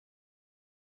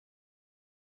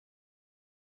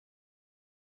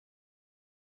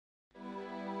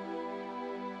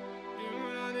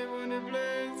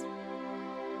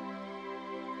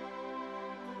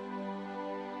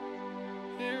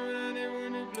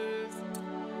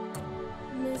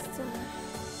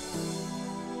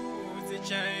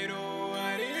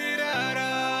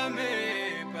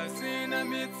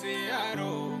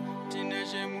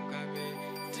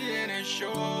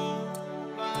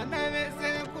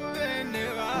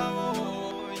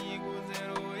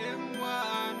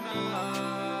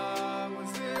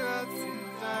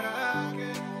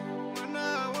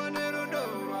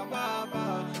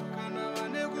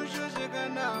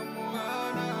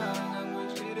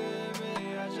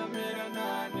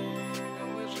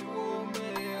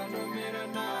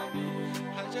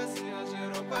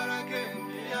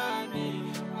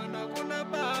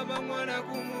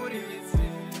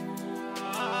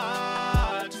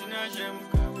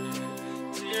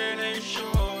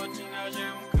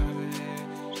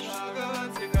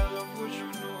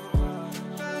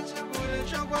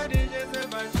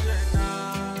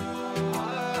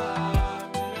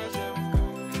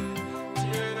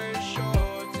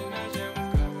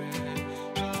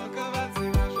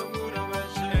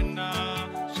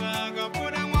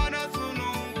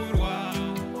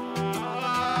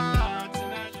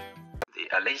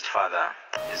alleged father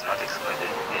is not excluded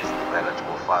as the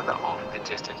biological father of the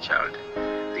tested child.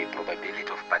 The probability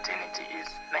of paternity is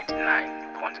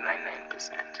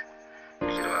 99.99%.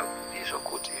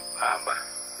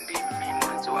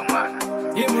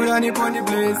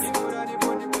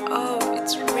 Oh,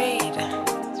 it's Raid.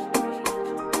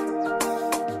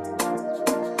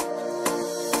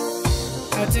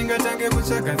 Atinga tange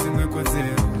kuchaka zimwe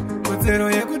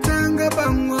kodzero yekutanga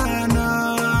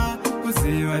pamwana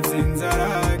kuziva dzinza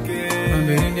rake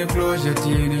pamberi neclosure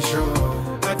DNA show.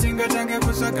 Atinga tange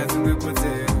kuchaka zimwe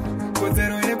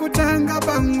kodzero yekutanga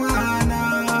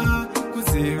pamwana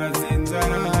kuziva dzinza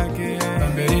rake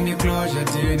pamberi neclosure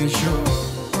DNA show.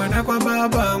 Mwana kwa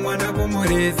baba mwana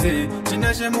kumurizi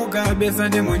chinashe mugabesa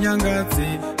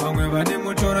ndimunyangadzi vamwe vane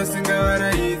mutoro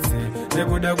singavaraidzi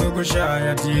nekuda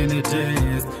kwekushaya DNA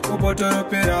test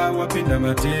kubotoropera wapinda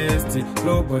matesti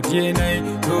global DNA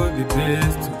lobby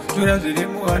best zvura zviri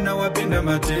muhana wapinda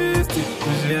matesti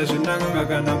kuzviya zvinanganga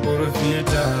kana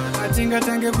profita.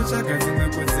 Atingatange kutsvaga dzimwe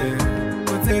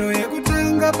kodzero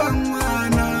yekutanga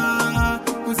pamwana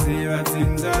kuziva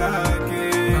dzinza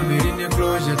rake pamberi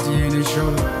neclosure DNA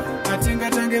show.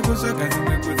 Atingatange kutsvaga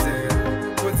dzimwe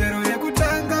kodzero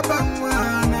yekutanga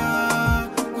pamwana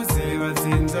kuziva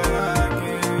dzinza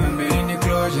rake pamberi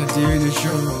neclosure DNA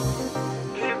show.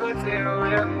 Ikodzero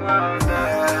yemwana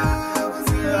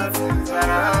kuziva dzinza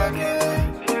rake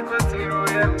ikodzero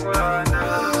yemwana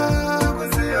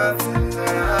kuziva dzinza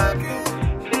rake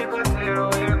ikodzero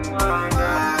yemwana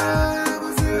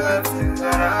kuziva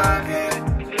dzinza rake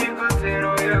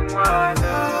ikodzero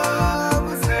yemwana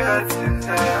kuziva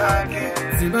dzinza rake.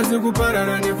 Simba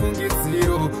dzekuparara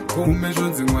nefungidziro kuume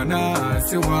zvonzi mwana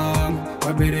asi wangu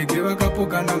vabereki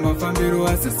vakapokana mafambiro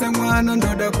asi semwana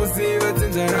ndoda kuziva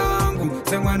dzinza rangu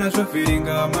semwana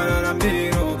zvovhiringa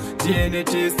mararambiro. DNA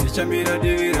test ichamira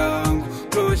divi rangu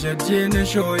closure DNA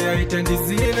show yaita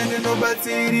ndizive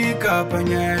ndinobatsirika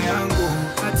panyaya yangu.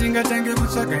 Atingatange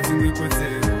kutsvaga dzimwe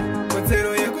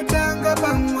kodzero yekutanga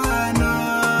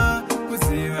pamwana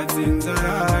kuziva dzinza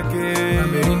rake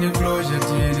pamberi neclosure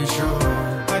DNA show.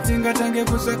 Atingatange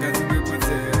kutsvaga dzimwe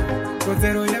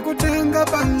kodzero yekutanga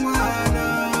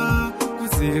pamwana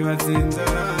kuziva dzinza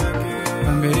rake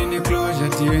pamberi neclosure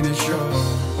DNA show.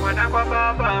 Mwana kwa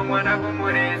baba mwana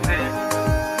kumurizi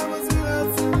kuziva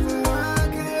dzinza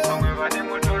rake vamwe vane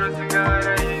mutoro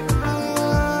singavaraidzi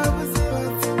kuziva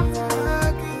dzinza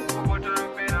rake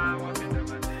kubotoropera wapinda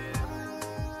matesti.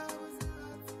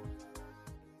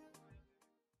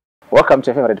 Welcome to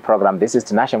your favorite program. This is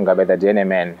Tinashe Mugabe, the DNA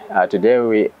man. Today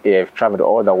we have traveled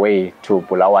all the way to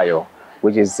BULAWAYO,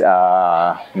 which is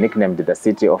nicknamed the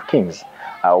City of Kings.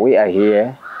 We are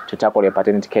here to tackle a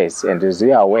paternity case, and as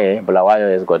you are aware,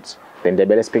 BULAWAYO has got the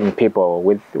Ndebele-speaking people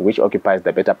which occupies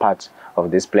the better part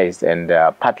of this place, and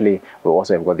partly we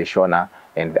also have got the Shona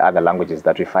and the other languages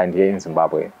that we find here in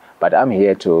Zimbabwe. But I'm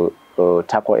here to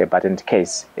tackle a paternity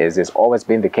case, as has always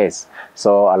been the case.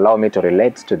 So allow me to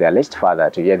relate to the alleged father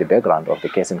to hear the background of the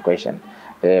case in question.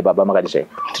 Baba Magadishe.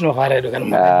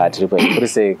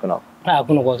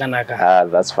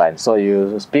 That's fine. So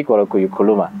you speak or you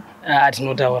kuluma?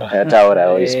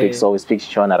 Or you speak, so we speak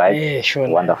Shona, right?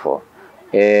 Shona. Wonderful.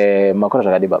 Makora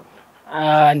Jagadi Bab?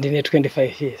 Ndine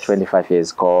 25 years. 25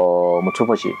 years. Ko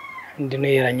mutupochi?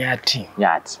 Ndinoira Nyati.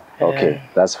 Nyati. Okay,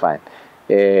 that's fine.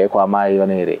 Kwa mai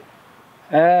yonere?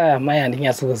 Maya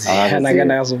ndinyatsuzi.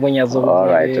 Anagana kazubonya zo.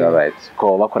 All right.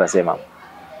 Ko bakora sema?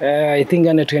 I think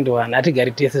ane 21.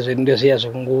 Atigari tese zvindu zviya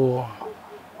zvokungo.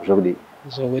 Zvokudi?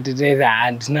 Zvokuti tese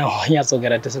handina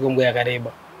wanyatsogara tese kungo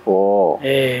yakareba. Oh.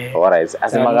 All right.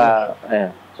 Asimaka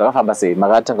Rakafamba sei?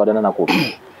 Makatanga kudanana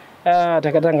kupi?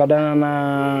 Takatanga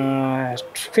kudanana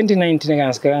 2019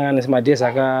 kana sikanga madesi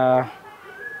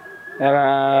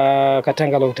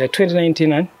katanga lokuta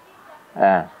 2019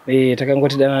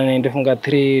 takangoti danana ndofunga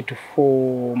 3 to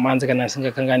 4 months kana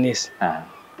singakanganisi.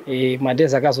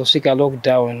 Madesi akazosvika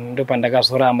lockdown ndo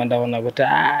pandakazoramba ndaona kuti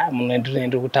munhu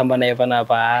ndiri kutamba naye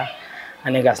panapa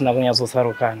anenge asina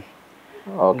kunyatsosarukana.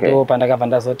 Ndo pandakabva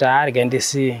ndazoti arega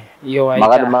ndisi iyo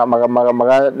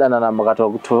makadanana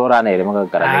makatotorana here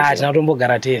makagara tese?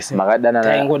 Tinotombogara tese.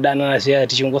 Taingodanana zviya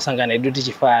tichingosangana hedu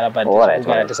tichifara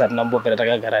patikugara tese atinambopera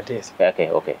takagara tese.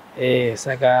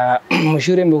 Saka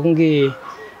mushure mekunge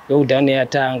lockdown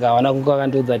yatanga wana kunge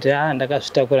vakandiudza kuti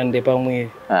ndakazvitakura ndiri pamwiri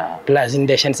plus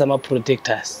ndashandisa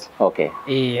maprotectors.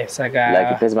 Saka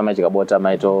like pesi pamachikabota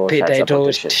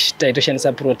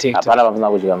taitoshandisa protector. Hapana pasina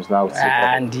kudya musina kutsipa?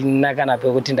 Handina kana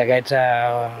pekuti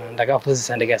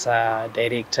ndakapuzisa ndikaisa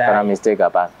director. Kana mistake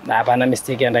hapana? Hapana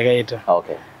mistake yandakaita.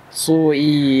 So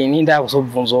ini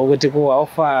ndakuzobvunzwawo kuti ko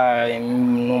aufa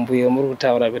nhumbu yomuri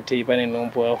kutaura kuti pane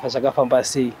nhumbu aufa zvakafamba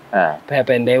sei? Paya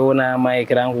pandaiona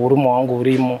maiki rangu Urimo wangu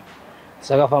Urimo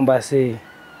zvakafamba sei?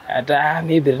 Ati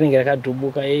maybe rinenge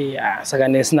rakadhubuka saka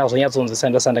nesina kuzonyatsonzesa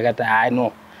ndosandakati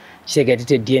no chirega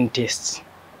tiite DNA test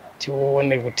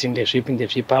tione kuti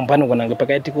ndezvipi panogona kunge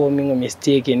pakaitikawo mimwe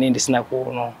mistake ine ndisina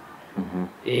kuonawo.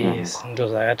 Ndo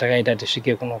zvakatakaita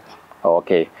tisvike kunoku.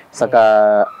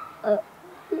 Saka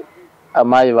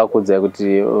amai vakudzai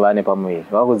kuti vane pamuviri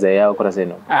vakudzai yakura sei?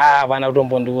 Vana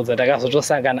kutombondiudza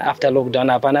takazotosangana after lockdown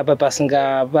hapana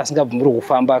pasingabvumiri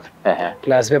kufamba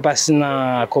plus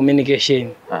pepasina communication.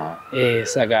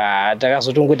 Saka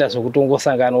takazotongoita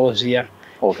zvekutongosanganawo zviya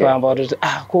famba kuti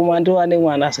koma ndiwane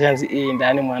mwana asikanzi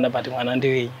ndane mwana but mwana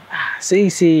ndewenyu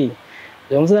sei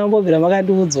zvamusambobvira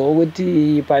makandiudzawo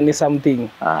kuti pane something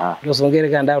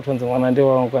ndozongereka ndakutonzi mwana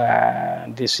ndewangu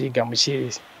ndisviga muchiri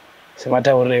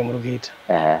sematauriro emuri kuita.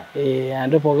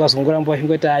 Ndipo wakazongoramba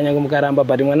wachingoti nyange mukaramba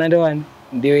but mwana ndewani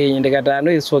ndewenyu. Ndikati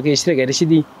it's chirega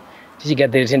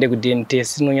tichigadzira tiende kuDNA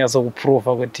test inonyatsa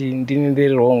kuprova kuti ndini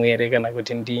ndiri wrong here kana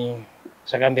kuti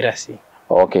zvakambira sei.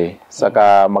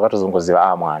 Saka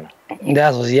makatozongoziva mwana?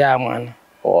 Ndazoziva mwana.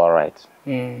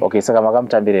 Saka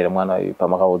makamutambira here mwana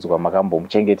pamakaudzwa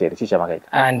makambomuchengeta here? Chii chamakaita?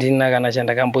 Handina kana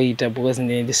chandakamboita because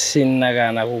ndisina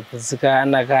kana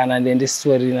kupudzikana kana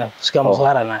ndendisitorina kusvika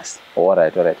muzvara nhasi.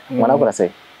 Mwana akura sei?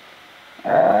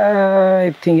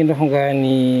 I think ndofunga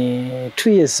ni 2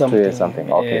 years something.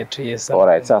 2 years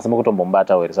something. Sasa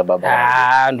mukutombomubatawo here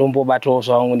sababa? Ndombobatawo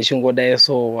zvangu ndichingodai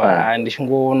so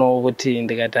ndichingoonawo kuti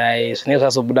ndikati zvinenge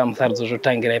zvazobuda musarudzo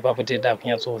zvotangira ipapo teda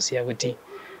kunyatsoziva kuti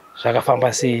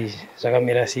zvakafamba sei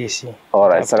zvakamira sei.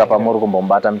 Saka pamuri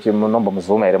kumbomubata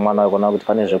munombomuzuma here mwana kuona kuti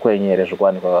pane zvekwenyu here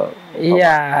zvikuwanikwa?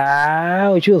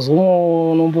 Uchizuma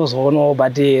unombozoonawo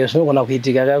but zvinogona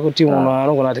kuitika kuti munhu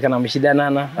anogona kuti kana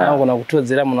muchidanana anogona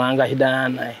kutodzera munhu anga achidanana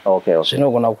naye.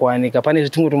 Zvinogona kuwanika. Pane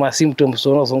zvitumwe tumasymptoms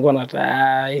zvaunozongona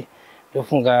kuti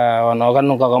ndofunga vanhu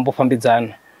vakanonga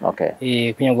vakambofambidzana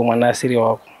kunyange mwana asiri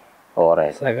wako.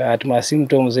 Saka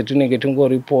tumasymptoms etunenge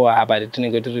tungoripo but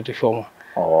tunenge turi tushoma.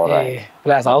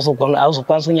 Plus hauzokwanisa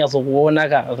kunyatsokuona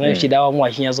kana zvinenge zvichida vamwe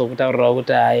vachinyatsotaurira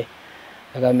kuti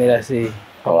zvakamira sei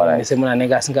semunhu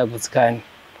anenge asingagutsikani.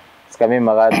 Saka mimi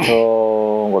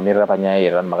makatongomirira panyaya iyi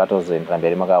vanhu makatozoendera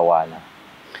mberi makawana?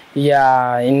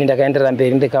 Ini ndakaenderera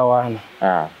mberi ndikawana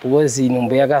because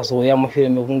nhumbu yakazouya mushure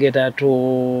mekunge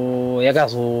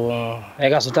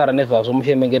yakazotaura nezvazvo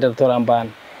mushure menge tatorambana.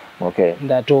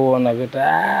 Ndatoona kuti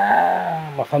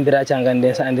mafambiro acho anga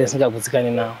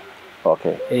ndisingagutsikani nawo.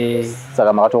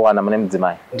 Saka makatowana mune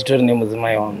mudzimai? Nditori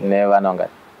nemudzimai wangu. Nevana vangani?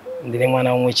 Ndine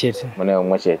mwana umwe chete. Mune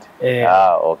umwe chete?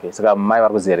 Saka mai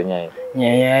vari kuziva nyaya iyi?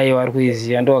 Nyaya iyi vari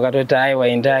kuiziva. Ndo wakatoti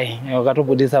endai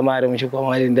wakatobudisa mari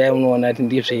muchikwamari endai munoona kuti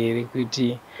ndizvo here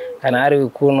kuti kana ari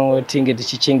kuno tinge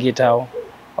tichichengetawo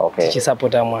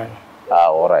tichisapota mwana.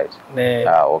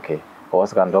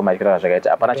 Saka ndo maitiro zvakaita.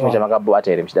 Hapana chimwe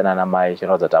chamakabata here muchidanana namai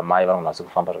chinoratidza kuti amai vanonatsa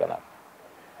kufamba zvakanaka?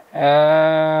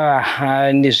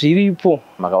 Nezviripo.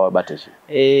 Makawabata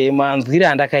chii? Manzwire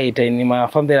andakaita ini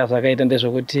mafambiro zvakaita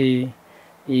ndezvekuti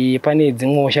pane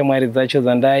dzimwewo shamwari dzacho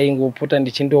dzandaingopota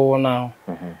ndichindoonawo.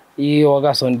 Iyo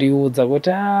wakazondiudza kuti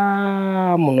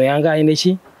munhu yanga aine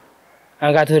chi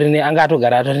anga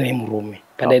atogara atori nemurume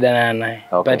pandaidanana naye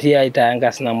but iye aita anga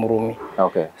asina murume.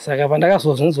 Saka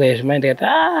pandakazozvinzwa izvi mai ndikati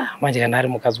manje kana ari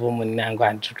mukadzi womunhu angu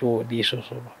handitodi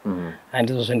izvozvo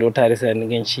handizvo zvendotarisira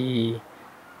ndinge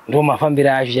ndo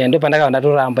mafambiro acho ndo pandakabva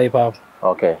ndatoramba ipapo.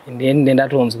 Ndende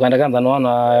ndatonzwa ndakanzwa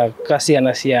nevanhu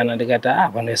vakasiyana siyana ndikati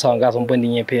vanhu vese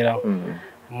vangazombondinyepera.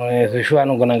 Zveshuwa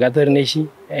anogona ngatori nechi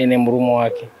aine murume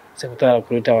wake sekutaura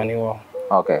kuita vanhu iwawo.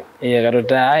 Okay.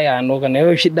 Akatoti haya kana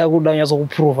iwe uchida kuda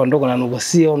unyazokuprova ndokona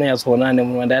nokusiya unonyatsoona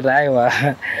nemunhu ndati aiwa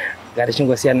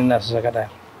ngatichingosiyana nazvo zvakadaro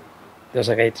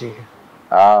ndozvakaitika.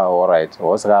 Alright.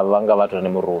 Wosaka vanga vatova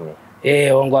nemurume.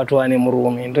 Wanga watova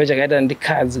nemurume ndochakaita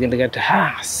ndikadzi ndikati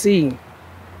si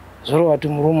zvoro wati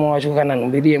murume wacho kana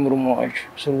mbiri yemurume wacho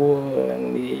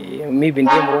maybe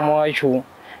ndiye murume wacho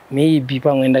maybe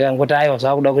pamwe ndakangoti aiwa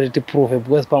zvakuda kuti tiprove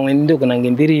because pamwe ndogona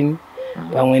ngendirini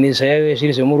pamwe zvaive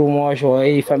zviri zvemurume wacho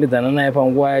waifambidzana naye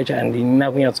panguva yacho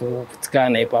handina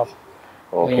kunyatsokutsikana ipapo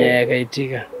nyaya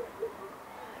yakaitika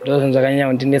ndozvinhu zvakanyanya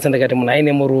kundinetsa ndikati munhu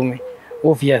aine murume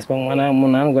obvious pamwe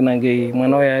munhu anogona nge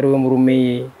mwana uyo ari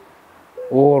wemurume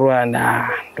orwanda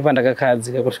ndopa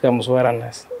ndakakadzika kusvika muzuva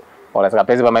ranhasi. Saka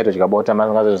pese pamaitodya bota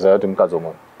masingazoziva kuti mukadzi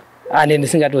womunhu.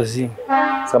 Ndisingatozivi.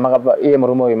 Saka iye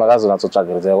murume uyu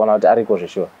makazonatsotsvagiridza kuona kuti ariko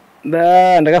zveshuwa.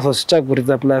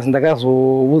 Ndakazozvitsvaguridza plus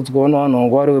ndakazoudzwawo navanhu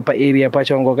vanga vari paarea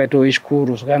pacho vanga vakaitawo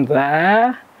vechikuru zvakanzi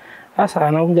asi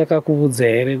haana kunge akakuudza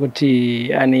here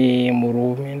kuti ane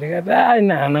murume. Ndikati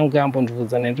haana kunge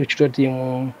ambondiudza nekuti uchitoti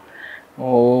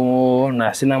munhu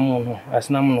asina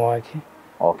munhu wake.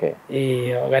 Okay.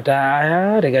 Vakati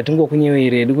rega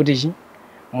tingokunyeveira hedu kuti chi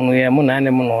munhu uya munhu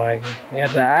ane munhu wake.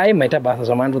 Ndikati maita basa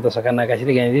zvamandiudza zvakanaka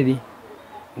chirega ndidi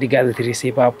ndigadzirise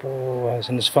ipapo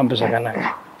zvinhu zvifambe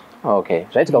zvakanaka. Okay.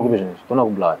 Zvaitika kupi zvinhu kuno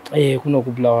kuBulawayo? Kuno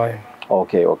kuBulawayo.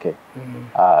 Okay.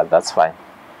 That's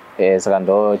fine. Saka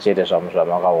ndo chete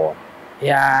zvamakaona.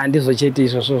 Ndizvo chete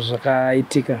izvozvo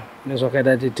zvakaitika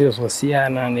nezvakaita kuti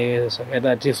tizosiyana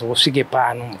nezvakaita tizosvike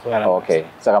pano. Okay.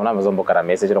 Saka muna muzombogara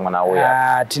mese chero mwana uya?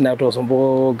 Hatina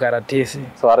kutozombogara tese.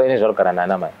 So ine zvarogara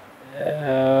nana mai?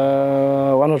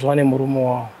 Vanoti vane murume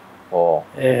wavo.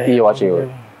 Iye wacho iwe?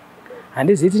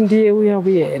 Handizivi kuti ndiye uya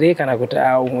here kana kuti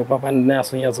umwe papa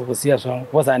ndinazonyatsokuziya zvangu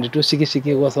because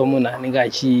handitosviki munhu anenge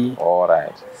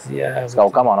achiziya. Saka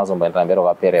ukama unazomboendera mberi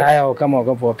wakaperera? Ukama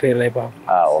wakabva waperera ipapo.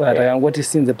 Saka takangoti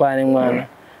sinze paane mwana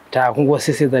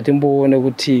takungosesedza timboone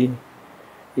kuti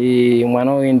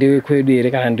mwana uyu ndewekwedu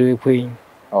here kana ndewekwenyu.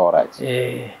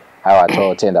 Haiwa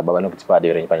totenda baba nokuti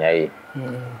padero panyaya iyi.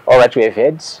 Alright, we have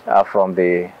heard from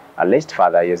the alleged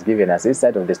father. He has given us his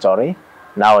side of the story.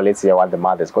 Now let's hear what the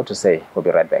mother's got to say. We'll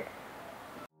be right back.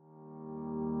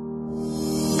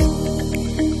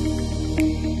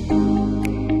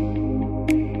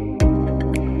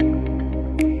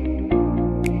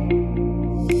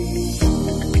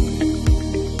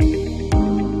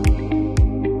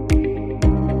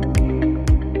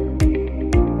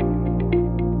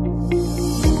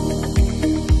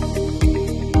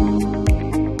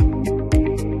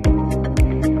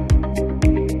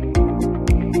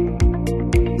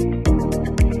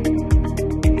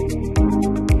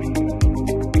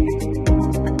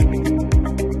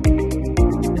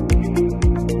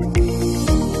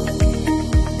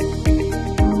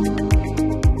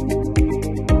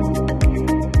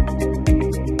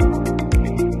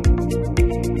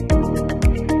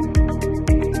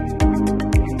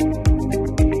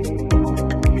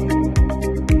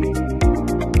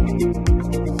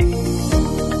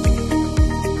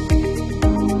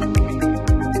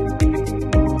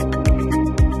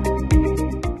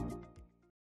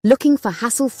 Looking for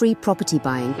hassle-free property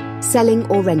buying, selling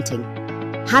or renting?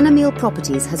 Hanamil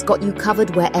Properties has got you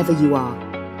covered wherever you are.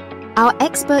 Our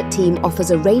expert team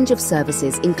offers a range of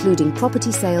services including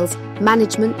property sales,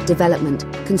 management, development,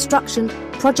 construction,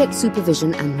 project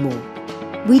supervision and more.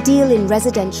 We deal in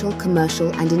residential,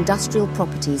 commercial and industrial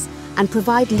properties and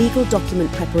provide legal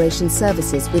document preparation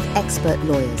services with expert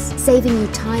lawyers, saving you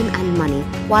time and money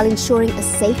while ensuring a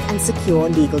safe and secure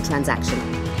legal transaction.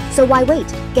 So why wait?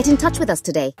 Get in touch with us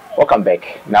today. Welcome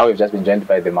back. Now we've just been joined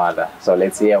by the mother. So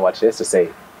let's hear what she has to say.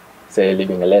 Say,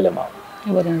 living a lele mom.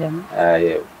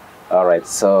 Yeah. All right.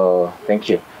 So thank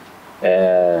you.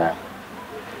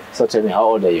 So tell me, how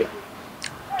old are you?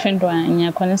 21.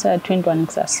 Yeah, 21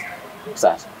 Kusasa.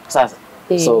 Kusasa.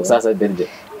 So Kusasa birthday.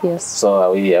 Yes. So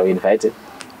are we invited?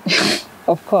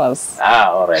 Of course.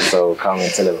 All right. So come and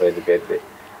celebrate the birthday.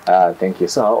 Thank you.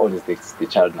 So how old is the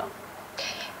child now?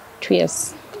 2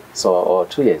 years. So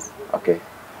 2 years. Okay.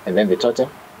 And then the total?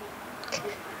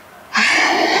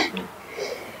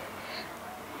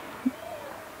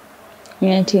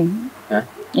 19. Huh?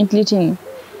 Including.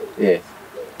 Yes.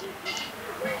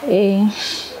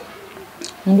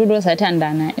 Umuntu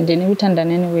wasathandana and then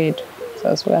uthandana wethu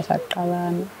sasuka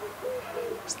saqalana.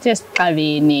 Sithe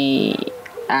siqabene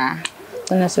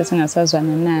cina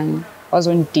sesingasazwana nani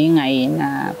wazondinga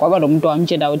yena kwaba lo muntu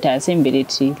wamtshela ukuthi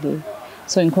asembelethile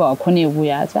so ngikho wakhona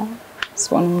ebuyaza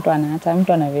sibona umntwana athi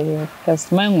umntwana vele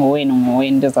because mayingowena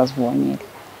ngowena ndezasibonela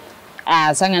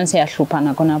Sangani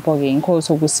siyahluphana khonapho ke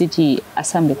inkosi ukusithi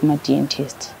asambe kuma DNA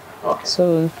test. Okay. So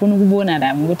ufuna ukubona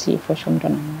la ukuthi for sure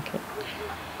umntwana wakhe.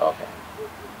 Okay.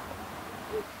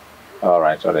 All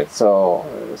right. So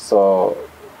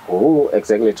who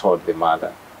exactly told the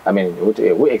mother? I mean,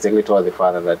 who exactly told the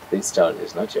father that this child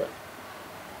is not yours?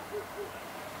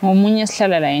 Ngomunye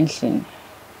sihlala la endlini.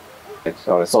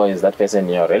 So is that person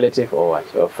your relative or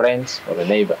what? Your friend or a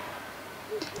neighbor?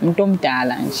 Umuntu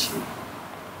omdala nje.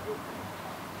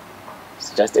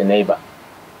 It's just a neighbor.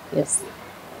 Yes.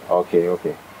 Okay.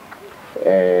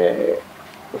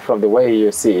 From the way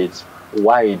you see it,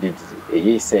 why did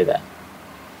he say that?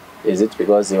 Is it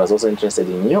because he was also interested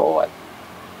in you or what?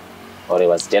 Or he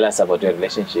was jealous about your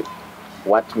relationship?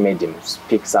 What made him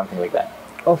speak something like that?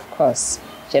 Of course,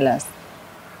 jealous.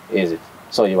 Is it?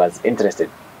 So he was interested?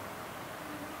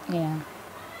 Yeah.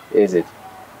 Is it?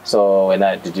 So when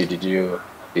did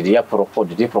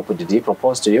he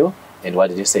propose to you? And what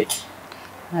did you say?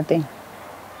 Nothing.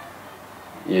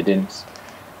 You didn't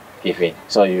give in.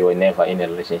 So you were never in a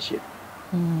relationship.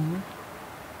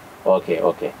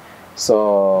 Okay.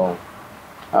 So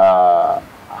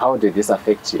how did this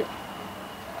affect you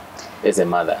as a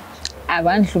mother?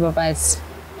 Abantu babazi.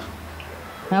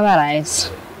 Ngaba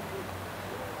right.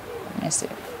 Yes.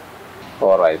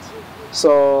 All right.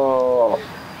 So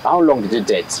how long did you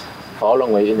date? For how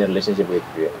long were you in a relationship with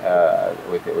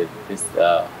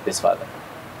this father?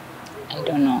 I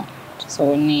don't know.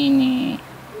 So nini.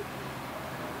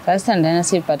 First time then I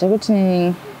said, but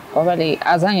ukuthi ngoba le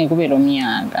azange kube lo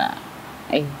mnyaka.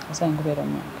 Azange kube lo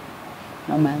mnyaka.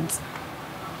 No months.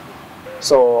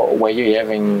 So were you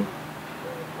having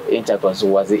intercourse?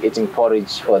 Was he eating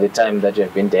porridge for the time that you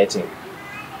have been dating?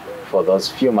 For those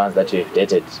few months that you have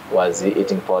dated, was he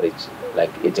eating porridge? Like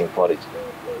eating porridge?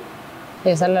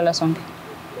 Yes, alala sonke.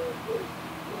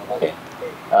 Okay.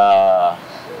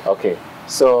 Okay.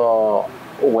 So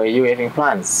were you having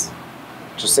plans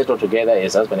to settle together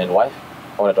as husband and wife,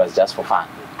 or it was just for fun?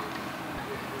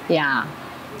 Yeah,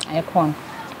 I can't.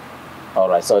 All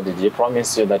right. So did he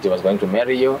promise you that he was going to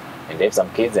marry you and have some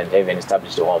kids and have an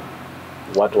established home?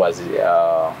 What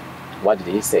did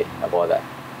he say about that?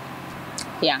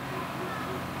 Yeah.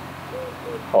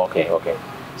 Okay.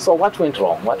 So what went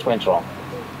wrong?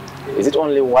 Is it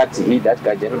only what that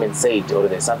guy gentleman said, or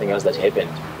there's something else that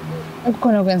happened?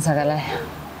 Ukukhona okwenzakalayo.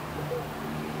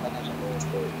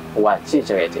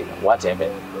 What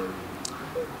happened?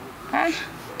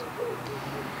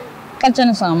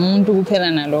 Katshaniswa ngumuntu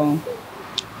kuphela nalo.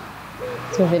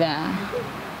 So vela.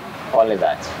 Only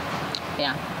that?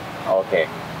 Yeah. Okay.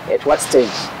 At what stage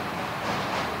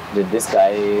did this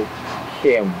guy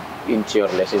came into your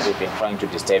relationship and trying to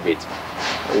disturb it?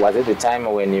 Was it the time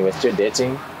when you were still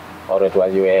dating, or it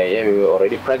was you were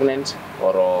already pregnant,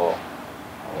 or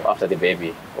after the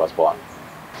baby was born?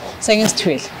 Second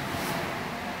 12.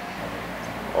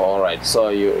 All right. So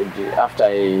after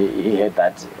he heard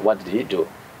that, what did he do?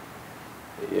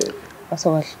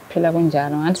 Phela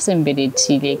kunjalo ngathi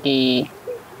sembelethile ke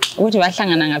ukuthi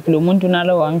wahlangana ngaphi lo muntu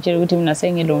nalo wamtshela ukuthi mina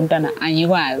sengilo umntwana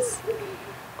anyikwazi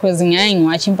because ngeke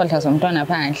ngiwatshe impahla zomntwana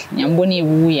phandle ngiyambona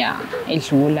ebuya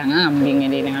edlula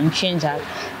ngambingelele ngamtshenja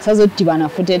sazodibana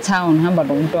futhi etown hamba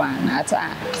lo mntwana athi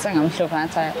sengamhlopha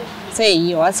athi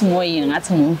seyiyo wathi ngoyini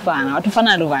ngathi ngumfana wathi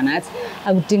ufana lo bana athi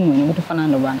akudingweni ukuthi ufana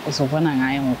lo bana uzobona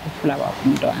ngaye ngokuphula kwakho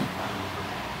umntwana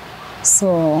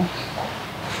so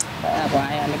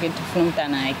Waya like it from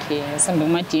umntana yakhe sambe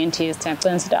kuma DNA test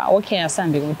aqinisa okay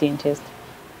asambe kuma DNA test.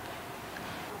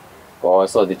 Oh,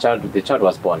 so the child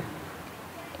was born.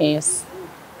 Yes.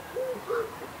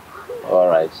 All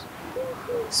right.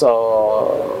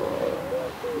 So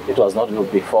it was not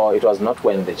before. It was not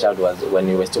when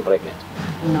you were still pregnant.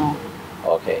 No.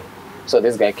 Okay. So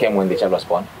this guy came when the child was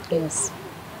born. Yes.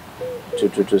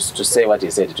 To say what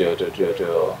he said to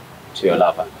your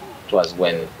lover. It was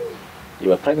when you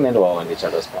were pregnant or when the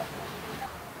child was born?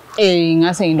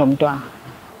 Ngase nginomntwana.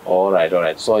 All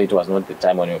right. So it was not the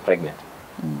time when you were pregnant.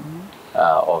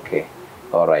 Okay.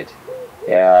 All right.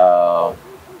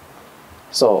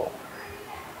 So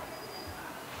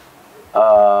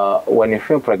when you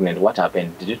fell pregnant, what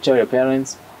happened? Did you tell your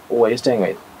parents? Who were you staying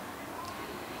with?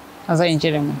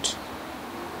 Azayintshele umuntu.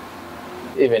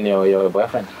 Even your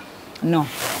boyfriend? No.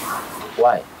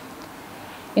 Why?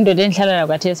 Indoda enhlala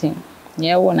kwathi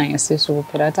ngiyabona ngesisu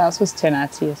kuphela athi asusithena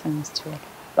athi yesengithwele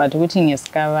but ukuthi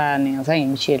ngesikabani ngazange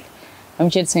ngimtshele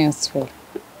ngamtshela sengithwele.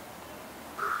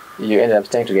 You ended up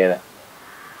staying together?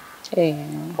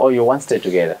 Oh, you once stayed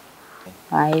together?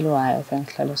 Hayi lo hayi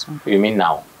sengihlala sonke. You mean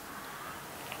now?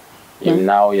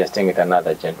 Now you're staying with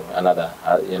another gentleman,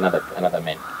 another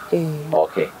man. Yeah.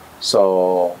 Okay.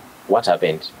 So what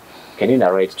happened? can you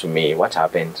narrate to me what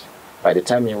happened by the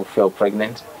time you fell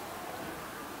pregnant,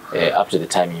 up to the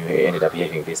time you ended up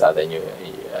having this other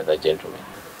gentleman?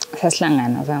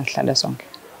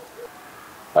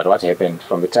 But what happened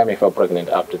from the time you fell pregnant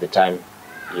up to the time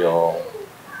you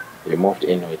moved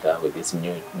in with this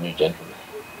new gentleman?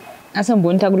 So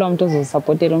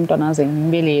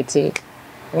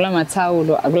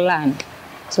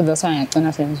that's why I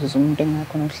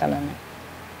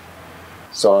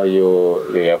So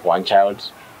you have one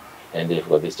child and you've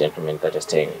got this gentleman that you're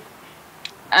staying with?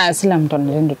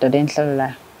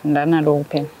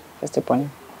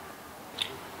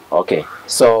 Okay,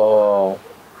 so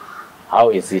how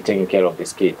is he taking care of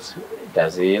this kid?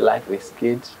 Does he like this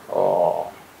kid or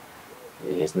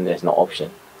there's no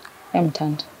option?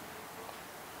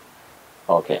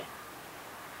 Okay.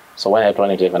 So when are you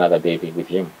planning to have another baby with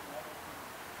him?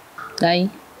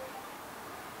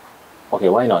 Okay,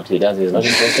 why not? He's not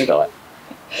interested or what?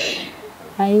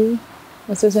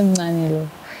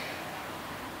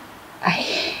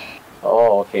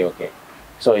 Oh, okay.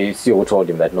 So you still told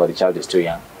him that no, the child is too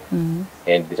young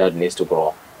and the child needs to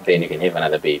grow. Then you can have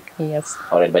another baby. Yes.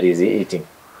 Alright, but is he eating?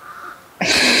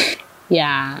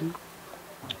 Yeah.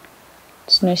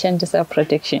 It's no shame, just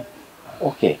protection.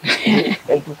 Okay.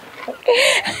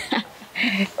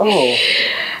 Oh,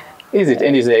 is it?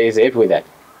 And he's happy with that?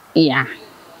 Yeah.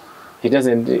 He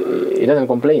doesn't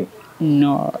complain?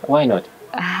 No. Why not?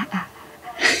 Huh?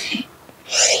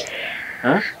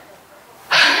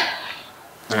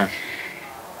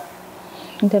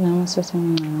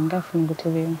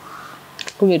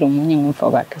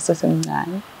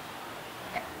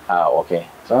 Okay.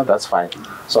 So that's fine.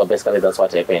 So basically that's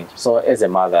what happened. So as a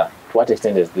mother, to what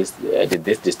extent did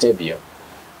this disturb you?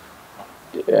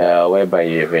 Whereby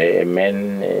you have a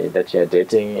man that you're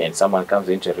dating and someone comes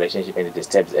into a relationship and it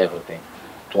disturbs everything.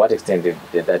 To what extent did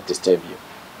that disturb you?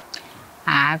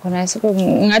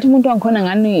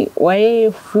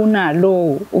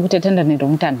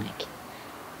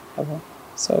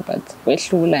 So, but we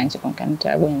should learn to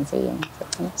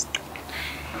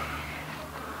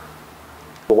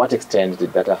To what extent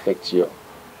did that affect you?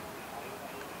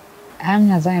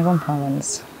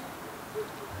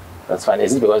 That's fine.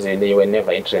 Is it because you were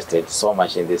never interested so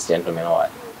much in this gentleman or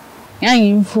what?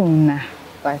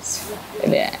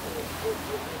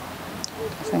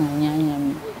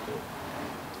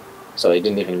 So you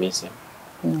didn't even miss him?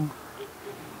 No.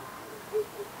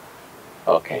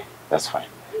 Okay, that's fine.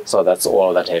 So that's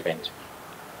all that happened.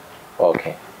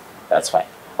 Okay, that's fine.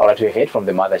 Alright, we heard from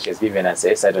the mother. She's given us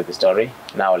a side of the story.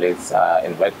 Now let's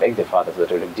invite back the father so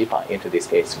that we'll look deeper into this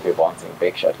case. We'll be bouncing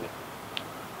back shortly.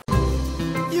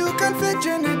 You can fake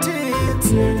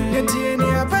genetics, your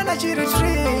DNA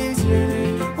retreat.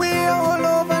 We are all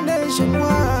over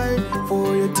nationwide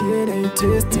for your DNA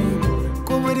testing.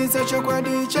 Kuburitsa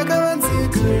chokwadi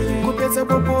chakavanzika, kupedza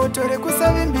popoto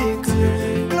rekusavimbika.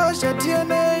 Closure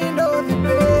DNA know the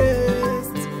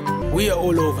best. We are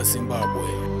all over Zimbabwe.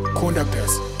 Contact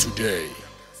us today.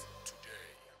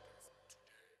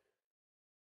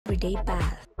 Everyday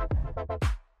bath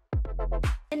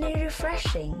and a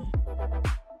refreshing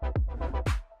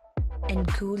and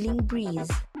cooling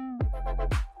breeze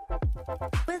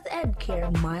with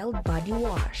EdCare Mild Body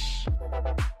Wash.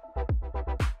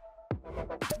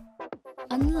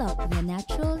 Unlock the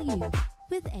natural you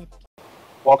with EdCare.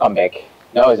 Welcome back.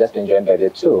 Now we're just enjoying by the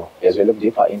two as we look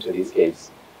deeper into this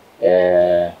case.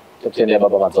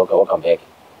 Welcome back.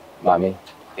 Mommy,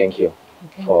 thank you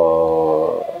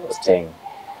for staying.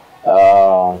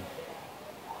 I'll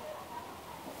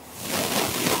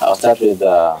start with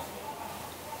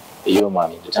you,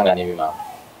 Mommy.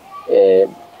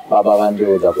 Baba,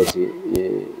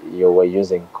 you were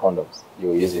using condoms. You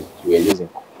were using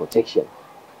protection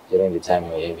during the time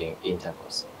you were having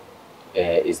intercourse.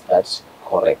 Is that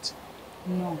correct?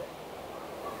 No.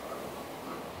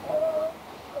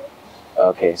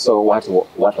 Okay, so what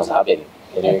was happening?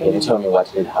 Can you tell me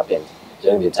what did happen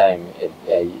during the time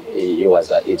you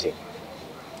was eating?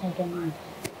 I don't know.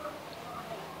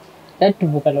 That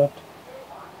took a lot.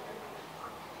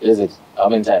 Is it? How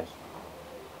many times?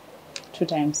 2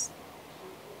 times.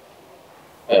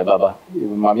 Baba,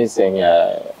 Mommy is saying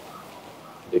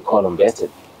the condom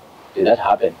busted. Did that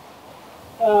happen?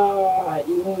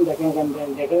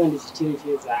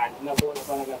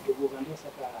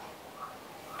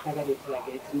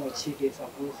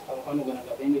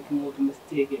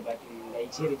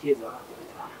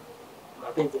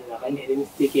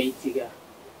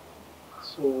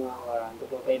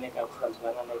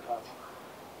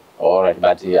 All right,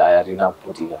 but I did not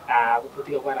put it.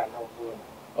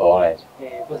 All right.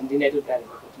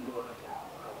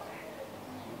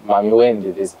 Mommy, when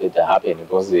did this bit happen?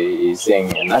 Because he's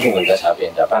saying nothing like that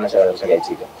happened.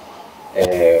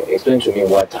 Explain to me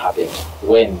what happened.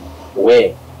 When?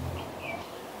 Where?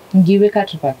 Give a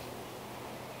cut back.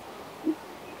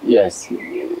 Yes.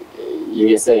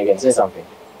 You can say something.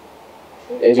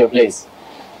 At your place.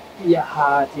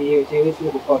 Yeah, it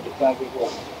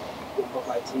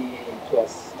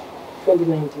was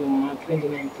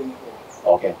 2019.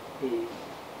 Okay.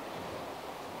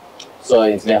 So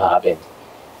it's never happened.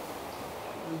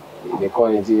 They call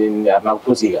it in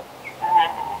Putiga.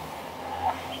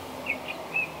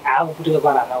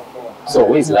 So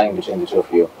who is lying between the two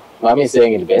of you? Mommy is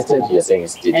saying it best, you're saying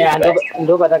it's best.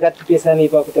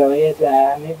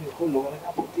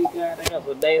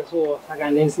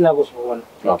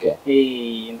 Okay.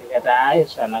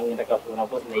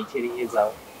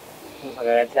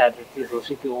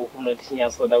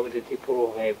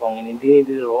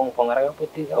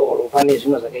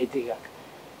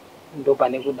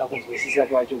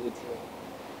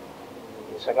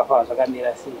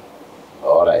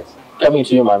 All right. Coming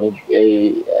to you, Mommy,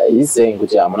 he's saying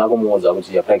that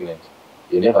you're pregnant.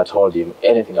 You never told him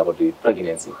anything about the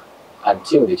pregnancy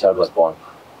until the child was born.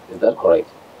 Is that correct?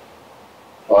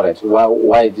 All right.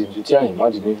 Why didn't you tell him?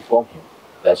 Why didn't you inform him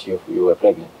that you were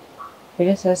pregnant?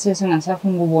 Because I said,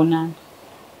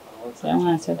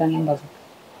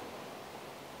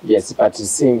 yes, but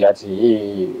seeing that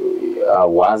he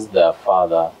was the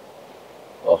father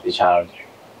of the child,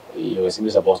 you were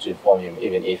simply supposed to inform him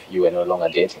even if you were no longer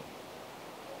dating.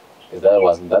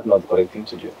 Wasn't that not the correct thing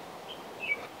to do?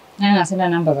 I said a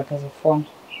number of phone.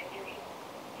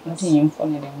 Nothing in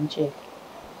phone and check.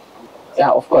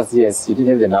 Yeah, of course, yes, you did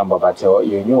have the number, but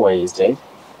you knew where he stayed.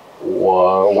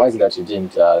 Why is it that you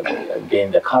didn't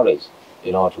gain the courage,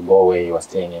 to go where you were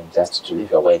staying and just to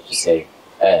leave your wife to say,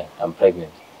 hey, I'm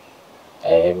pregnant,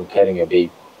 I'm carrying a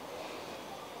baby?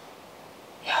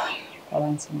 I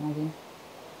want some money.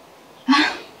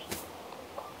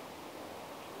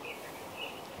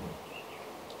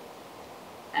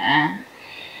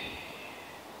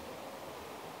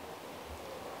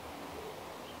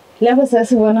 Lapho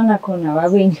sasibona nakhona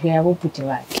babendlu yabo ubhuti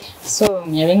wakhe. So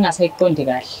ngiyabe ngingasayiqondi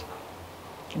kahle.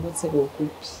 Ukuthi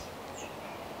lokuphi.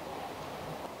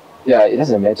 Yeah, it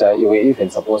doesn't matter. You were even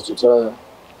supposed to tell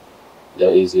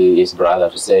his brother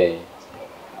to say,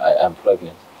 I'm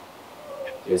pregnant.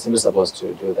 You were simply supposed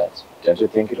to do that. Don't you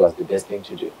think it was the best thing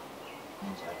to do?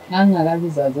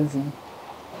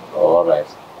 All right.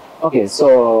 Okay,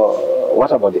 so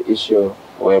what about the issue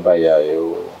whereby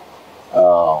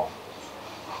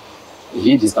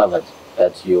he discovered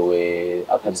that you were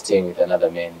actually staying with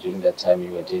another man during that time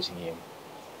you were dating him?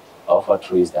 How far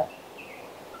true is that?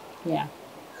 Yeah.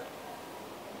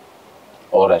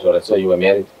 All right. So you were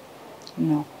married?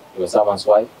 No. You were someone's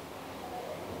wife?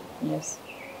 Yes.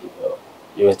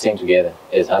 You were staying together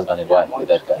as husband and wife with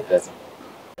that guy?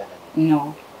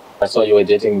 No. So you were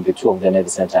dating the two of them at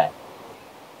the same time?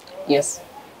 Yes.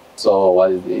 So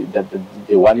was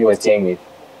the one you were staying with,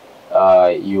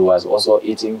 you was also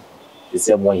eating the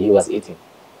same way he was eating?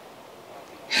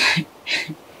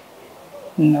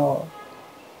 No.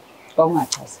 All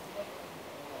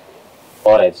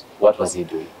right. What was he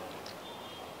doing?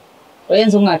 Oh,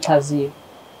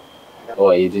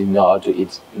 he didn't know how to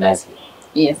eat nicely?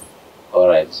 Yes. All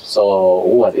right. So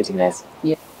who was eating nicely?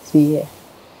 Yes. Yeah.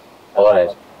 All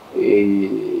right.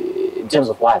 In terms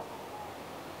of what?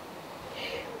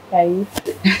 I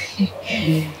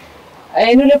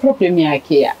know the problem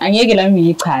here. I'm going to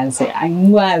be cancer. I'm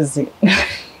wazi.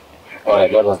 All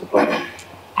right. What was the problem?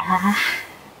 I'm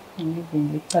going to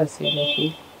be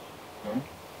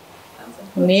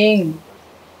Ning.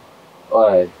 All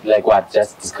right. Like what?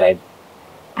 Just describe.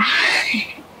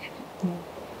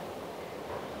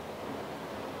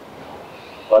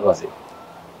 What was it?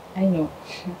 I know.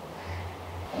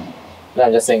 No,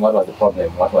 I'm just saying, what was the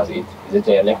problem? What was it? Is it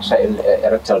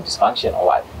erectile dysfunction or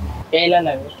what?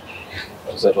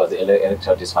 So it was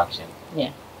erectile dysfunction?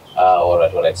 Yeah. All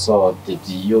right. So did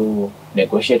you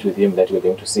negotiate with him that you were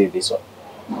going to see this one?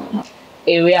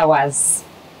 Where I was.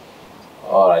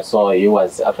 All right. So he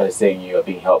was actually saying you were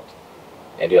being helped,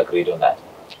 and you agreed on that?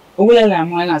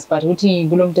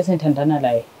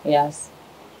 Yes.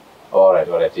 All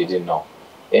right. He didn't know.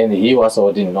 And he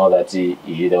also didn't know that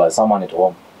there was someone at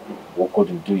home who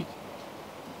couldn't do it.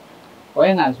 So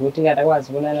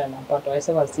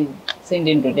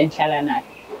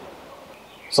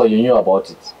you knew about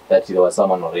it, that there was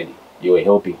someone already. You were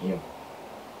helping him.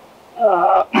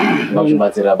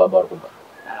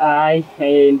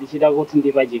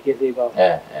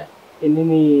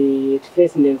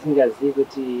 First name singazi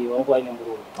ukuthi wonke wayene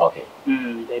mkhulu. Okay.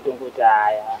 Ndayithola ukuthi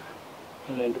haya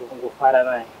ndiri kungofara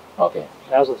naye. Okay.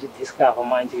 Ndazozvidiscover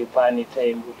manje pane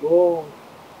time kuti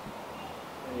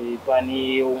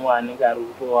pani umwe anenge ari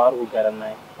kugara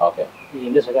naye. Okay.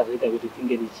 Ndezvakazoita kuti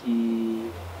tinge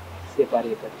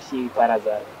tichiseparata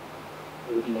tichiparadzana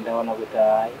kuti ndaona kuti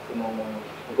hai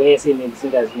nguva yese ine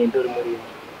ndisingazi nendori murimo.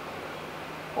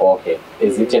 Okay.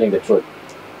 Is he telling the truth?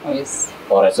 Oh, yes.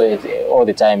 Alright, so all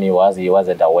the time he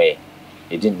wasn't aware.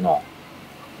 He didn't know.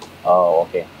 Oh,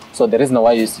 okay. So the reason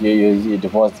why you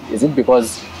divorced, is it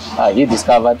because he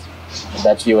discovered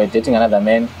that you were dating another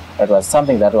man? That was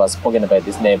something that was spoken by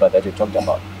this neighbor that you talked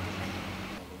about.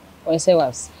 Oh, yes, I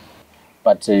was.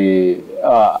 But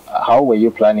how were you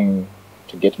planning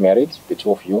to get married, the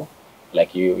two of you?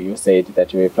 Like you said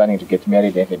that you were planning to get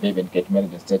married, have a baby and get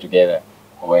married and stay together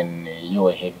when you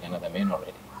were having another man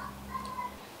already.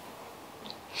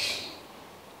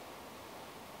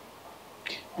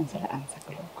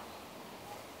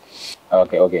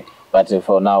 Okay. But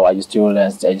for now, are you still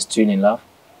in love?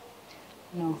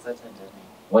 No.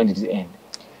 When did it end?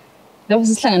 There was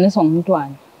this thing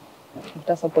umntwana.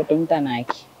 Support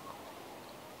umntanakhe.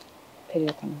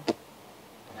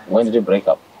 When did you break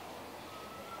up?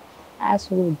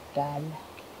 Asudala.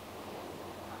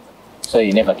 So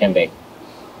you never came back?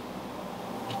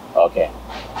 Okay.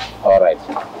 All right.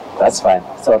 That's fine.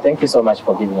 So thank you so much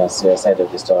for giving us your side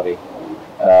of the story.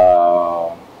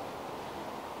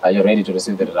 Are you ready to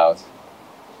receive the results?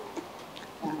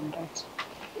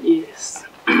 Yes.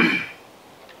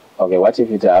 Okay, what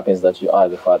if it happens that you are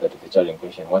the father to the child in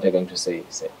question? What are you going to say?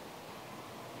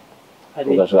 What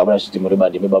are you going to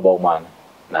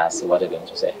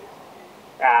say?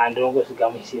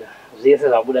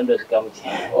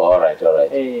 All right.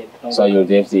 So you'll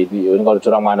definitely you're going to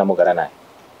try mwana mugara naye.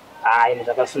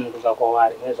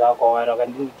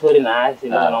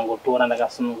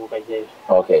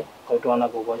 Okay.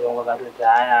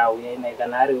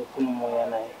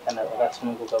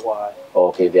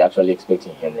 Okay, they're actually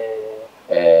expecting him.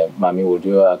 Mommy, would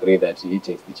you agree that he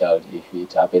takes the child if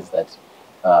it happens that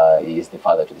he is the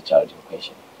father to the child in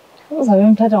question? Or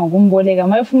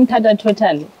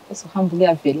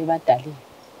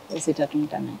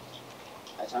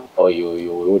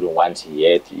you wouldn't want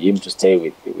him to stay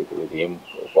with him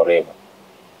forever?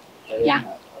 Yeah.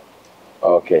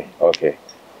 Okay.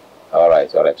 All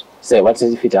right. Say, what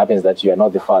if it happens that you are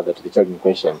not the father to the child in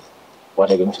question? What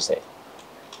are you going to say?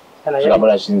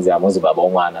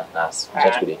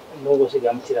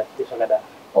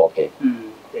 Okay.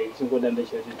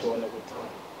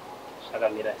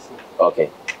 Okay.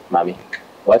 Mommy,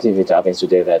 what if it happens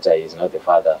today that he is not the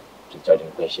father to the child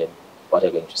in question? What are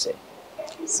you going to say?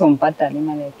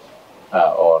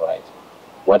 All right.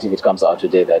 What if it comes out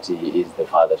today that he is the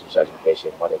father to the child in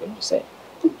question? What are you going to say?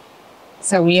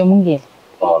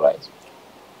 All right.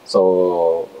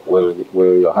 So will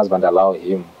your husband allow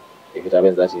him, if it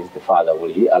happens that he is the father,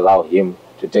 will he allow him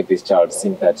to take this child,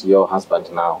 seeing that your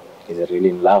husband now is really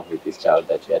in love with this child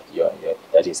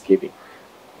that he's keeping?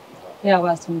 Yeah, I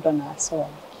was so.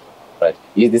 Right.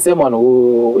 He's the same one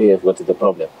who have got the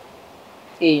problem.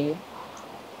 Yeah.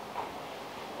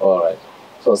 All right.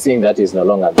 So seeing that he's no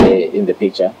longer there in the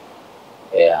picture,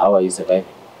 how are you surviving?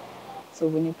 So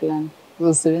when you plan,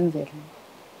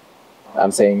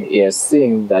 I'm saying, yes,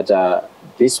 seeing that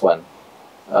this one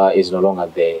is no longer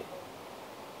there,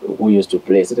 who used to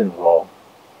play a certain role,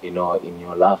 in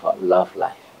your love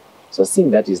life. So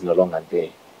seeing that is no longer there,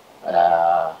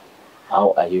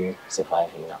 how are you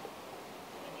surviving now?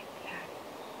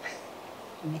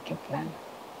 Make a plan.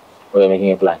 We're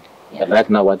making a plan. Yeah. But right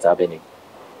now, what's happening?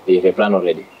 Do you have a plan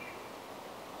already?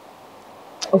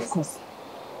 Of course.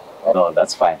 No,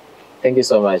 that's fine. Thank you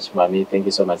so much, Mommy. Thank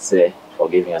you so much, Sir, for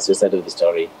giving us your side of the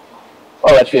story.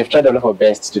 All right, we have tried our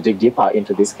best to dig deeper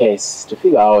into this case to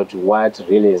figure out what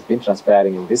really has been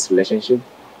transpiring in this relationship.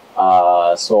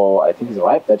 So I think it's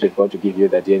right that we're going to give you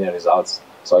the DNA results.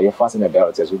 So you're fasten the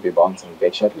belts as we'll be bouncing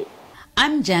back shortly.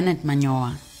 I'm Janet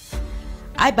Manyoa.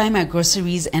 I buy my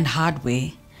groceries and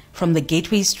hardware from the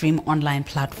Gateway Stream online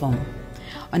platform.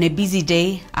 On a busy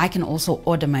day, I can also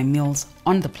order my meals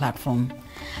on the platform.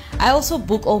 I also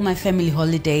book all my family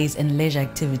holidays and leisure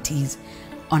activities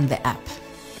on the app.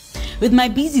 With my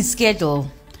busy schedule,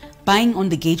 buying on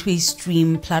the Gateway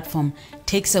Stream platform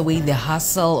takes away the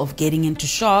hassle of getting into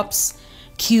shops,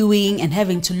 queuing, and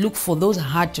having to look for those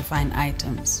hard-to-find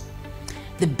items.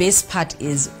 The best part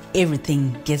is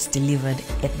everything gets delivered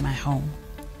at my home.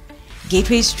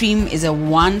 Gateway Stream is a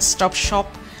one-stop shop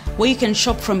where you can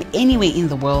shop from anywhere in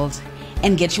the world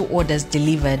and get your orders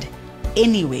delivered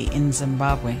anywhere in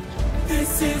Zimbabwe.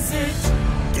 This is it.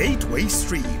 Gateway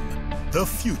Stream. The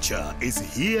future is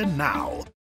here now.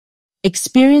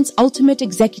 Experience ultimate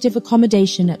executive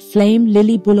accommodation at Flame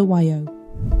Lily Bulawayo.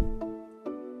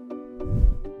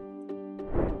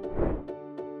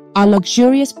 Our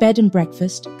luxurious bed and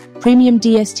breakfast, premium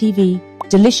DSTV,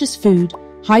 delicious food,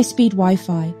 high-speed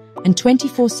Wi-Fi, and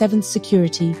 24/7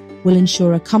 security will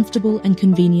ensure a comfortable and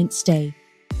convenient stay.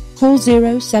 Call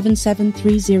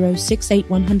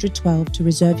 07730681112 to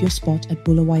reserve your spot at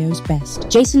Bulawayo's best.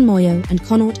 Jason Moyo and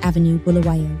Connaught Avenue,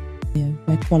 Bulawayo,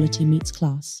 where quality meets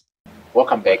class.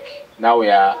 Welcome back. Now we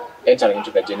are entering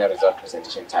into the general result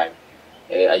presentation time.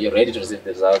 Are you ready to receive the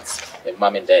results,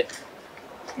 mom and dad?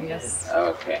 Yes.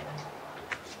 Okay.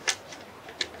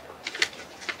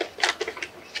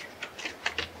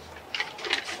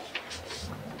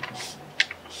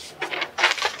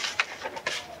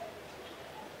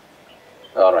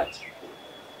 All right.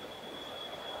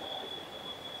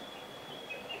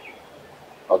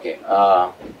 Okay.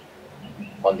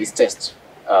 On this test,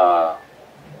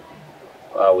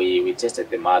 we tested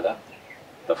the mother,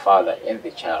 the father, and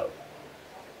the child.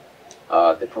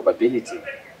 The probability.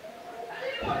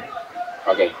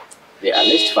 Okay. The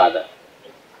alleged father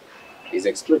is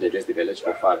excluded as the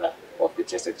biological father of the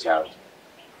tested child.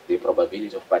 The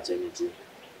probability of paternity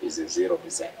is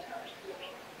 0%.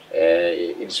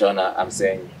 In Shona, I'm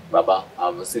saying, Baba,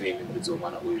 I'm sitting in the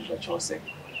Zumana who is chosen.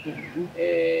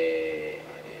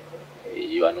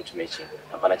 You are not matching.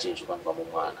 I'm change one from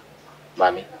one.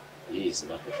 Mommy, he is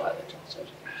not the father to the child.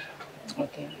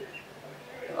 Okay.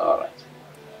 All right.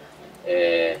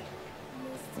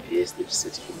 Yes, the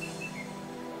certificate.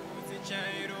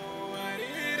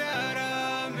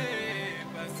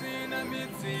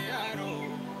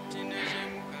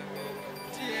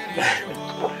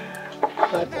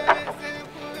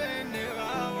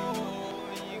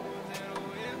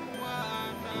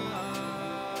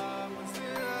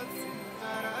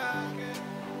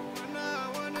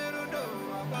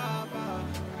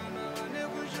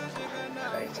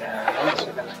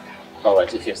 All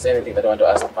right, if you have anything that you want to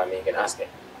ask Mami, you can ask her.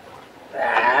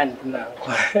 No.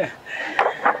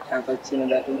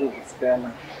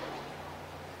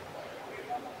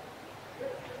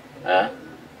 Huh?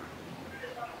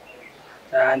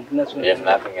 You have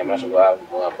nothing, I'm not sure how to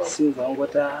go about.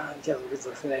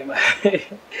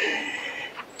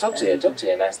 Talk to her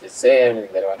nicely. Say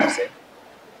everything that you want to say.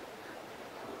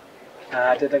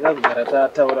 No,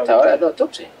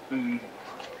 talk to her.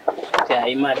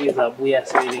 Imali zabuya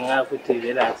silinga futhi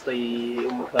vela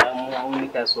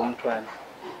unika somntwana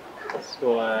so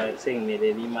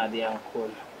sengimelele imali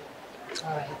yangikhona.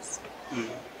 All right.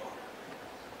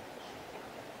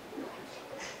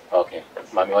 Okay,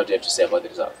 Mami, what do you have to say about the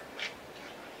result?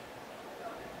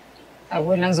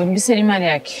 Abona ngizombisela imali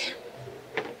yakhe.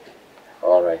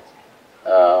 All right.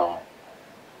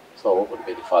 So what would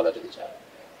be the father to the child?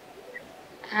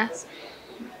 As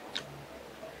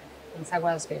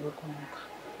ngisakwazi phela ukukhuluma.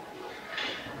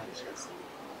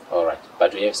 All right,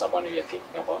 but do you have someone you're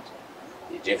thinking about?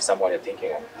 Do you have someone you're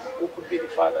thinking of who could be the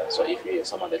father? So if you have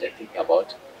someone that you're thinking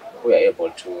about, we are able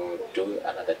to do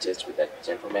another test with that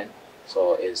gentleman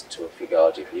so as to figure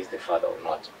out if he's the father or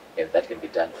not, and that can be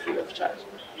done free of charge.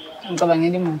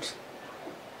 Ngicabangela umuntu.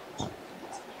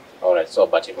 All right, so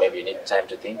but maybe you need time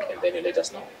to think and then you let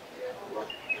us know.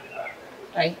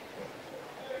 Right.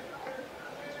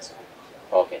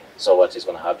 Okay, so what is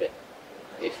going to happen?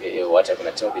 If what I'm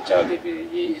going to tell the child, if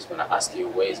he is going to ask you,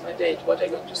 where is my dad, what are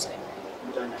you going to say?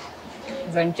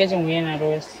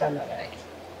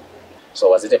 So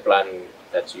was it a plan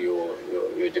that you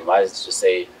devised to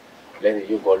say, let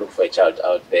you go look for a child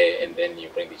out there and then you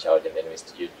bring the child and then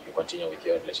you continue with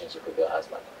your relationship with your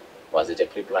husband? Was it a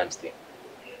pre-planned thing?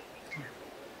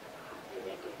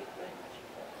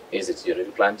 Is it you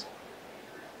really planned?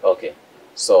 Okay,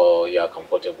 so you are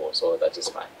comfortable, so that is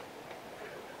fine.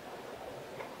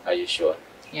 Are you sure?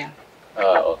 Yeah.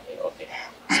 Okay.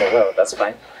 So, well, that's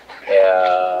fine.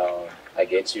 I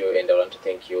get you, and I want to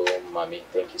thank you, Mommy.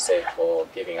 Thank you, sir, for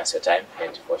giving us your time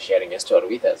and for sharing your story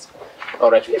with us. All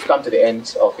right, we've come to the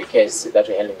end of the case that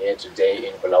we're handling here today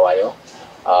in Bulawayo.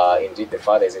 Indeed, the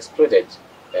father is excluded,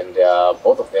 and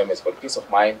both of them is for peace of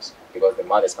mind because the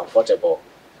mother is comfortable.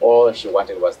 All she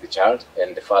wanted was the child,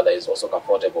 and the father is also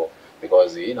comfortable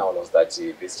because he now knows that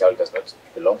this child does not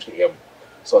belong to him.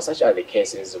 So such are the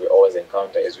cases we always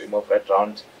encounter as we move right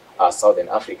around Southern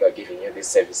Africa, giving you these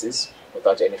services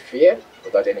without any fear,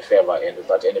 without any favor, and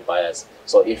without any bias.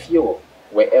 So if you,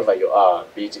 wherever you are,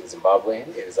 be it in Zimbabwe,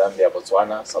 in Zambia,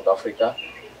 Botswana, South Africa,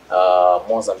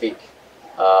 Mozambique,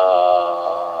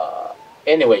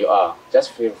 anywhere you are,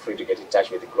 just feel free to get in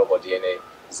touch with the Global DNA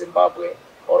Zimbabwe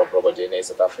or Global DNA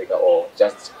South Africa or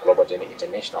just Global DNA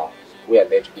International. We are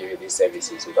there to give you these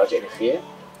services without any fear,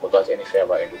 without any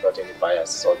favor and without any bias.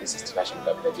 So this is Tinashe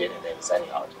Mugabe, the DNA man, signing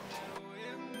out.